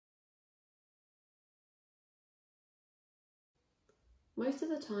Most of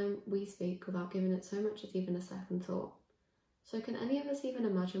the time we speak without giving it so much as even a second thought. So can any of us even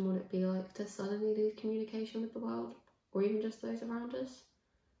imagine what it'd be like to suddenly lose communication with the world, or even just those around us?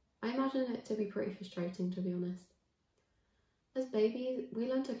 I imagine it to be pretty frustrating, to be honest. As babies, we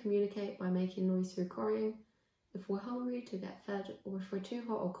learn to communicate by making noise through crying, if we're hungry to get fed, or if we're too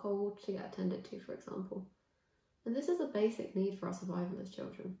hot or cold to get attended to, for example. And this is a basic need for our survival as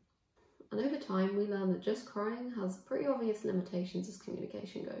children. And over time, we learn that just crying has pretty obvious limitations as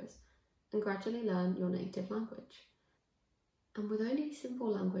communication goes, and gradually learn your native language. And with only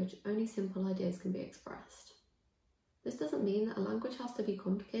simple language, only simple ideas can be expressed. This doesn't mean that a language has to be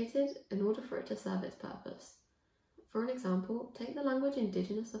complicated in order for it to serve its purpose. For an example, take the language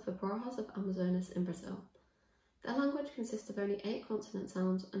indigenous of the Parras of Amazonas in Brazil. Their language consists of only 8 consonant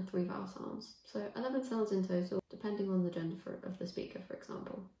sounds and 3 vowel sounds, so 11 sounds in total, depending on the gender of the speaker, for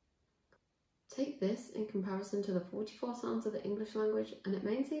example. Take this in comparison to the 44 sounds of the English language, and it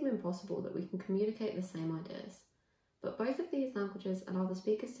may seem impossible that we can communicate the same ideas. But both of these languages allow the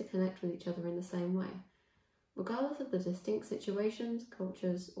speakers to connect with each other in the same way, regardless of the distinct situations,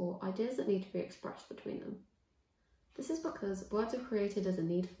 cultures, or ideas that need to be expressed between them. This is because words are created as a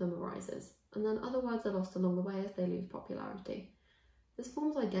need for them arises, and then other words are lost along the way as they lose popularity. This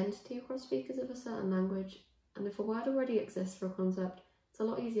forms identity across speakers of a certain language, and if a word already exists for a concept, it's a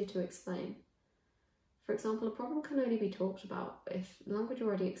lot easier to explain. For example, a problem can only be talked about if language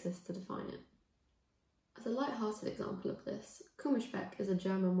already exists to define it. As a light-hearted example of this, Kummerspeck is a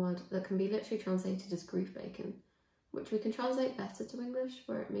German word that can be literally translated as grief bacon, which we can translate better to English,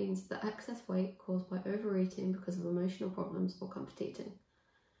 where it means the excess weight caused by overeating because of emotional problems or comfort eating.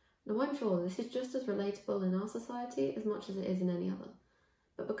 Now I'm sure this is just as relatable in our society as much as it is in any other,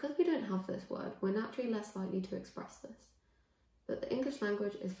 but because we don't have this word, we're naturally less likely to express this. But the English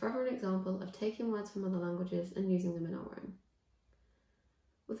language is forever an example of taking words from other languages and using them in our own.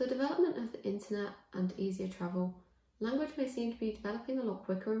 With the development of the internet and easier travel, language may seem to be developing a lot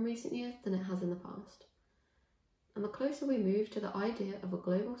quicker in recent years than it has in the past. And the closer we move to the idea of a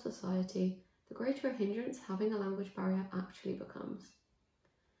global society, the greater a hindrance having a language barrier actually becomes.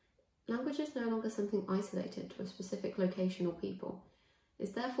 Language is no longer something isolated to a specific location or people.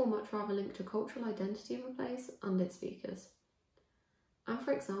 It's therefore much rather linked to cultural identity of a place and its speakers. And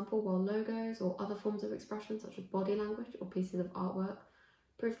for example, while logos or other forms of expression such as body language or pieces of artwork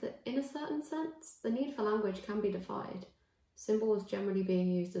prove that in a certain sense, the need for language can be defied, symbols generally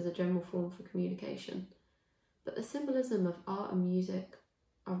being used as a general form for communication. But the symbolism of art and music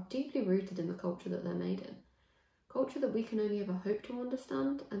are deeply rooted in the culture that they're made in, culture that we can only ever hope to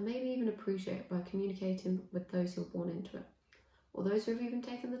understand and maybe even appreciate by communicating with those who are born into it, or those who have even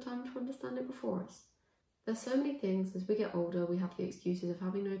taken the time to understand it before us. There's so many things as we get older we have the excuses of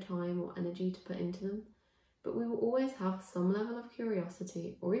having no time or energy to put into them, but we will always have some level of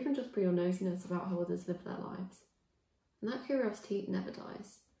curiosity or even just pure nosiness about how others live their lives. And that curiosity never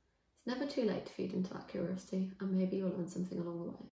dies. It's never too late to feed into that curiosity, and maybe you'll learn something along the way.